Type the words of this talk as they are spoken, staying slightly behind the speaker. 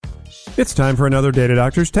It's time for another Data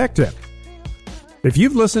Doctor's Tech Tip. If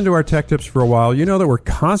you've listened to our tech tips for a while, you know that we're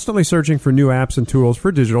constantly searching for new apps and tools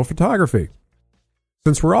for digital photography.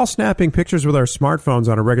 Since we're all snapping pictures with our smartphones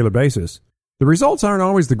on a regular basis, the results aren't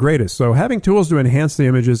always the greatest, so having tools to enhance the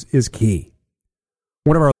images is key.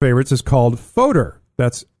 One of our favorites is called Photor.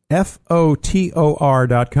 That's Fotor.com,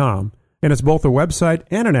 and it's both a website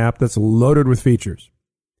and an app that's loaded with features.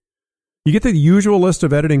 You get the usual list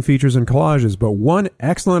of editing features and collages, but one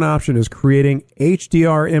excellent option is creating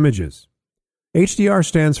HDR images. HDR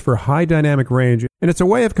stands for High Dynamic Range, and it's a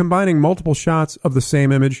way of combining multiple shots of the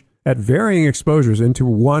same image at varying exposures into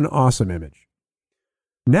one awesome image.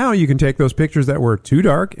 Now you can take those pictures that were too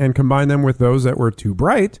dark and combine them with those that were too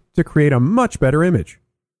bright to create a much better image.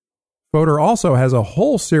 Photor also has a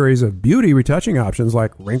whole series of beauty retouching options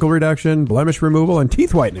like wrinkle reduction, blemish removal, and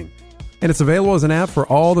teeth whitening. And it's available as an app for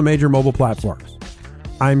all the major mobile platforms.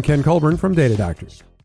 I'm Ken Colburn from Data Doctors.